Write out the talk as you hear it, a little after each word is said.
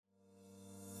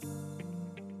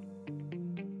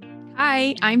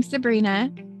Hi, I'm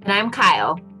Sabrina. And I'm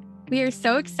Kyle. We are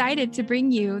so excited to bring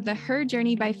you the Her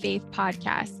Journey by Faith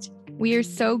podcast. We are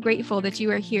so grateful that you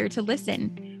are here to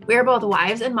listen. We are both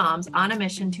wives and moms on a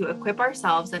mission to equip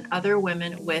ourselves and other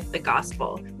women with the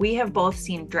gospel. We have both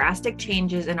seen drastic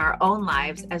changes in our own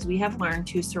lives as we have learned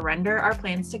to surrender our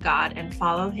plans to God and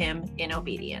follow Him in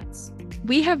obedience.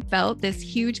 We have felt this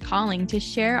huge calling to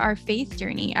share our faith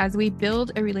journey as we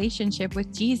build a relationship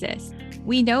with Jesus.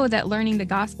 We know that learning the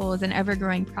gospel is an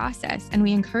ever-growing process, and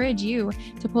we encourage you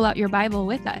to pull out your Bible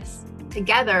with us.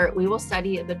 Together, we will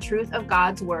study the truth of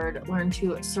God's word, learn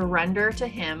to surrender to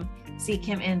Him, seek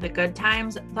Him in the good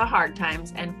times, the hard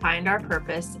times, and find our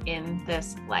purpose in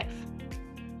this life.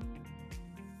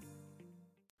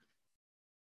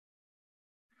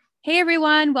 Hey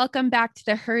everyone, welcome back to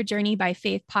the Her Journey by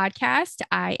Faith podcast.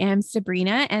 I am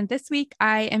Sabrina, and this week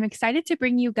I am excited to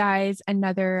bring you guys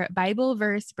another Bible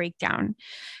verse breakdown.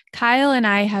 Kyle and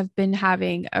I have been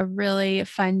having a really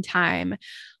fun time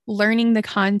learning the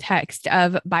context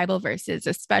of Bible verses,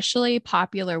 especially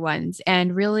popular ones,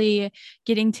 and really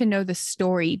getting to know the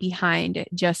story behind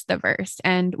just the verse.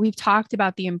 And we've talked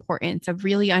about the importance of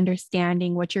really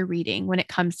understanding what you're reading when it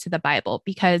comes to the Bible,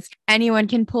 because anyone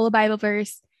can pull a Bible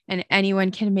verse and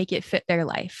anyone can make it fit their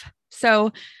life.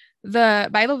 So the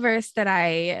Bible verse that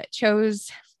I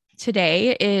chose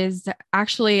today is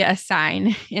actually a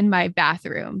sign in my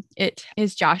bathroom. It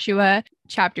is Joshua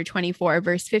chapter 24,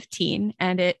 verse 15,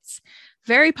 and it's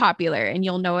very popular, and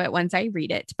you'll know it once I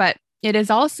read it. But it is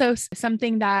also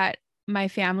something that my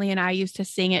family and I used to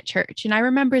sing at church. And I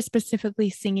remember specifically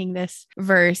singing this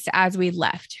verse as we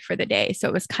left for the day. So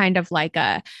it was kind of like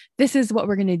this is what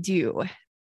we're going to do.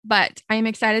 But I'm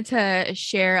excited to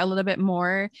share a little bit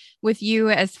more with you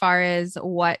as far as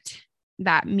what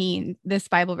that means, this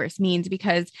Bible verse means,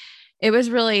 because it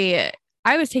was really,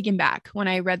 I was taken back when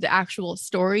I read the actual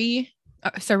story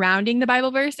surrounding the Bible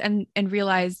verse and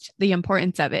realized the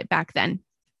importance of it back then.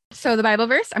 So the Bible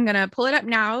verse, I'm going to pull it up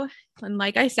now. And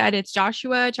like I said, it's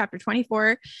Joshua chapter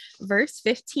 24, verse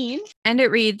 15, and it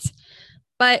reads,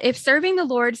 "But if serving the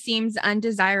Lord seems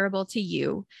undesirable to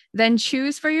you, then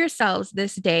choose for yourselves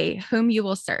this day whom you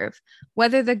will serve,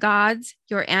 whether the gods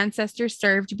your ancestors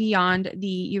served beyond the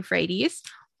Euphrates,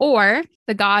 or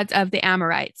the gods of the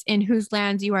Amorites in whose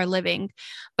lands you are living.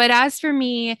 But as for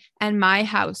me and my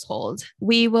household,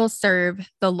 we will serve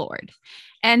the Lord."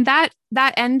 And that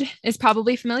end is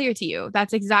probably familiar to you.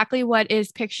 That's exactly what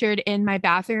is pictured in my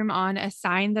bathroom on a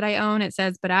sign that I own. It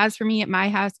says, "But as for me at my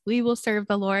house, we will serve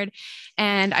the Lord."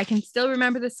 And I can still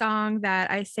remember the song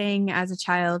that I sang as a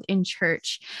child in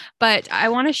church. But I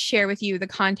want to share with you the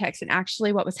context and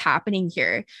actually what was happening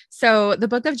here. So the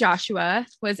book of Joshua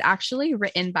was actually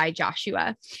written by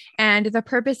Joshua. And the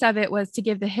purpose of it was to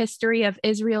give the history of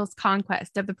Israel's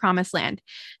conquest of the Promised Land.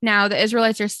 Now, the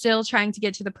Israelites are still trying to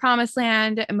get to the Promised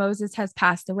Land. Moses has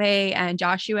passed away, and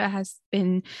Joshua has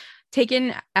been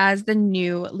taken as the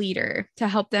new leader to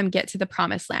help them get to the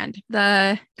Promised Land.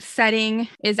 The setting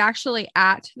is actually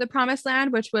at the Promised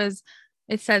Land, which was,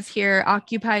 it says here,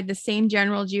 occupied the same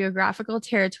general geographical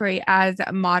territory as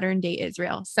modern day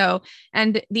Israel. So,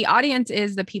 and the audience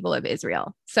is the people of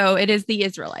Israel. So it is the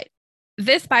Israelites.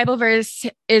 This Bible verse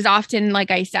is often, like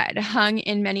I said, hung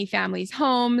in many families'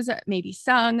 homes, maybe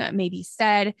sung, maybe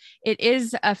said. It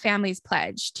is a family's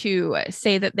pledge to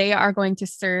say that they are going to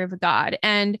serve God.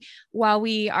 And while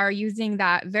we are using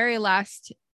that very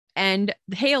last end,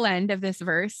 the tail end of this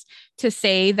verse to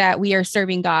say that we are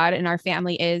serving God and our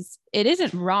family it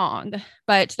isn't wrong,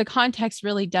 but the context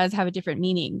really does have a different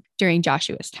meaning during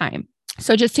Joshua's time.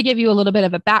 So just to give you a little bit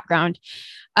of a background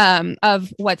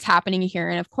of what's happening here.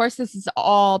 And of course, this is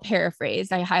all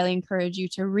paraphrased. I highly encourage you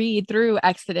to read through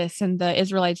Exodus and the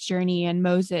Israelites' journey and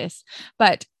Moses.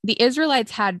 But the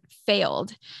Israelites had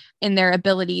failed in their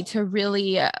ability to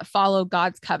really follow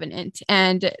God's covenant.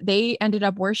 And they ended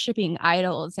up worshiping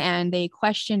idols, and they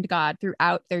questioned God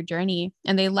throughout their journey,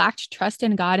 and they lacked trust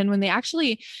in God. And when they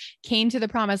actually came to the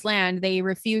Promised Land, they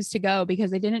refused to go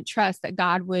because they didn't trust that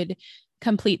God would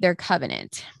complete their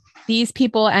covenant. These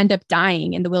people end up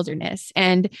dying in the wilderness.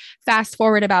 And fast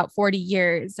forward about 40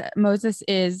 years, Moses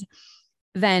is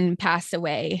then passed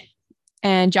away.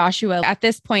 And Joshua at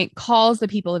this point calls the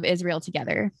people of Israel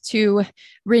together to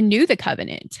renew the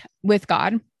covenant with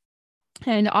God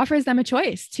and offers them a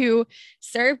choice to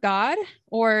serve God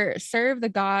or serve the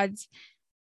gods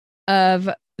of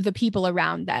the people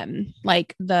around them,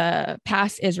 like the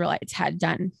past Israelites had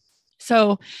done.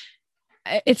 So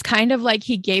it's kind of like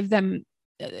he gave them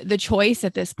the choice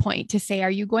at this point to say,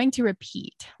 are you going to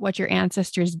repeat what your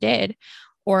ancestors did,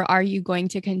 Or are you going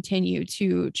to continue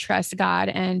to trust God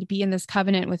and be in this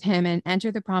covenant with him and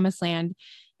enter the promised land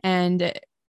and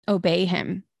obey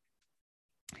him?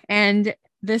 And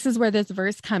this is where this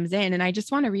verse comes in. And I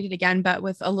just want to read it again, but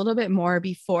with a little bit more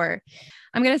before.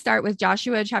 I'm going to start with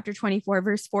Joshua chapter 24,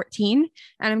 verse 14,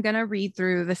 and I'm going to read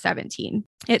through the 17.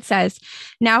 It says,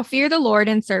 "Now fear the Lord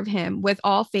and serve him with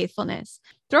all faithfulness.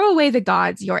 Throw away the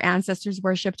gods your ancestors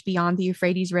worshipped beyond the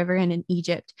Euphrates River and in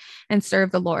Egypt, and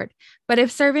serve the Lord. But if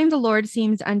serving the Lord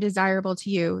seems undesirable to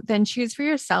you, then choose for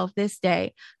yourself this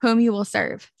day whom you will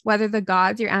serve, whether the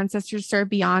gods your ancestors served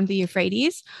beyond the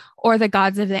Euphrates or the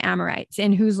gods of the Amorites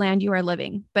in whose land you are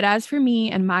living. But as for me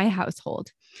and my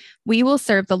household, we will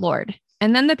serve the Lord."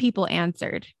 And then the people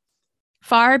answered,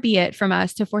 "Far be it from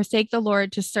us to forsake the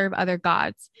Lord to serve other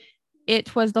gods.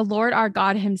 It was the Lord our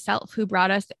God himself who brought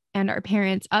us and our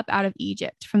parents up out of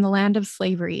Egypt from the land of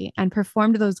slavery and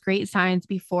performed those great signs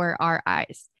before our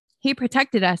eyes. He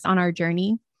protected us on our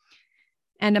journey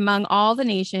and among all the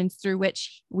nations through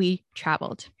which we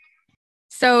traveled."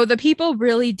 So the people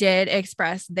really did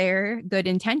express their good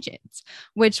intentions,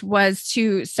 which was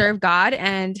to serve God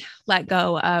and let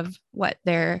go of what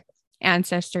their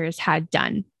ancestors had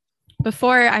done.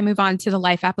 Before I move on to the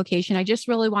life application, I just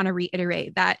really want to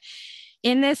reiterate that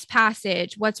in this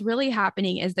passage, what's really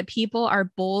happening is the people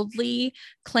are boldly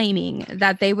claiming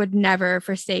that they would never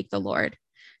forsake the Lord.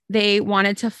 They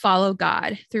wanted to follow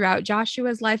God throughout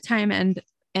Joshua's lifetime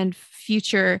and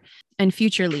future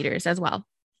leaders as well.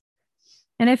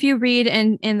 And if you read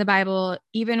in the Bible,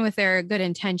 even with their good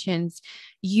intentions,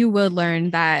 you will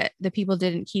learn that the people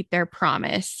didn't keep their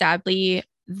promise. Sadly,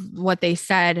 what they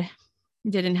said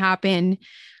didn't happen.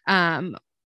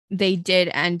 They did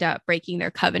end up breaking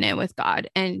their covenant with God.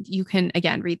 And you can,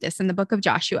 again, read this in the book of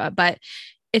Joshua, but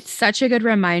it's such a good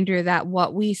reminder that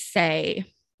what we say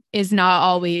is not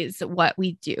always what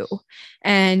we do.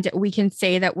 And we can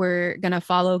say that we're going to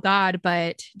follow God,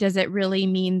 but does it really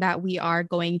mean that we are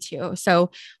going to?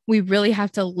 So we really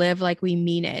have to live like we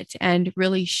mean it and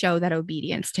really show that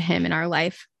obedience to him in our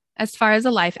life. As far as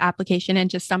a life application and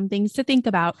just some things to think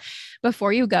about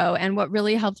before you go. And what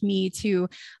really helped me to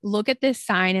look at this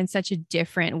sign in such a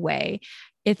different way.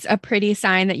 It's a pretty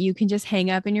sign that you can just hang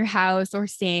up in your house or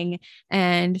sing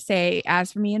and say,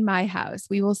 "As for me and my house,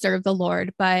 we will serve the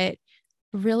Lord." But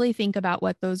really think about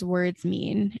what those words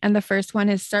mean. And the first one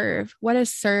is serve. What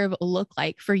does serve look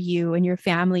like for you and your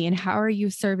family? And how are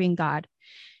you serving God?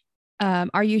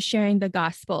 Are you sharing the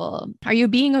gospel? Are you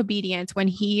being obedient when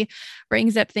he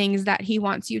brings up things that he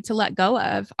wants you to let go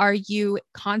of? Are you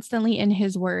constantly in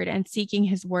his word and seeking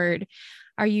his word?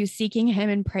 Are you seeking him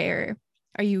in prayer?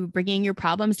 Are you bringing your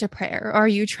problems to prayer? Or are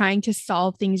you trying to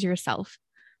solve things yourself?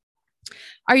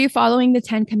 Are you following the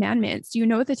 10 commandments? Do you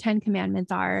know what the 10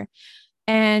 commandments are?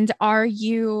 And are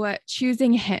you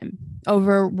choosing him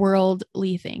over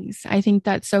worldly things? I think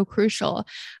that's so crucial.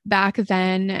 Back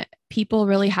then, people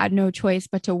really had no choice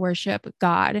but to worship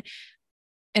God.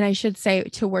 And I should say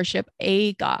to worship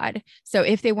a God. So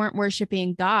if they weren't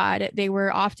worshiping God, they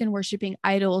were often worshiping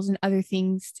idols and other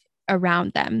things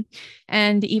around them.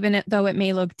 And even though it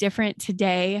may look different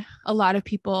today, a lot of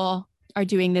people are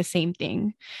doing the same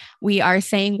thing. We are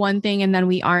saying one thing and then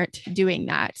we aren't doing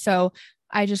that. So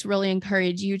I just really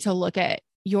encourage you to look at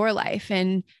your life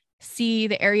and see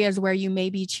the areas where you may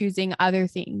be choosing other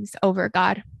things over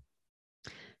God.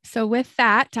 So with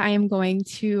that, I am going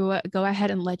to go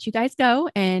ahead and let you guys go,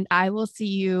 and I will see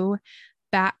you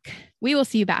back. We will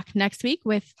see you back next week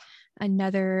with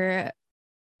another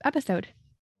episode.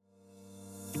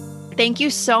 Thank you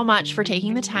so much for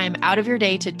taking the time out of your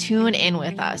day to tune in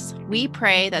with us. We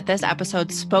pray that this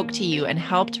episode spoke to you and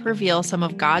helped reveal some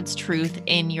of God's truth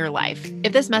in your life.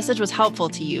 If this message was helpful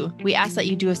to you, we ask that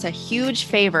you do us a huge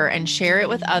favor and share it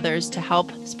with others to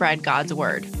help spread God's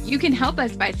word. You can help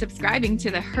us by subscribing to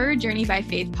the Her Journey by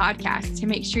Faith podcast to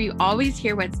make sure you always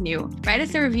hear what's new. Write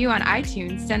us a review on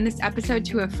iTunes, send this episode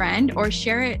to a friend, or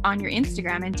share it on your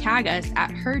Instagram and tag us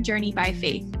at Her Journey by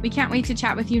Faith. We can't wait to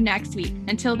chat with you next week.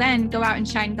 Until then, go out and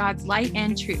shine God's light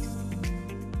and truth.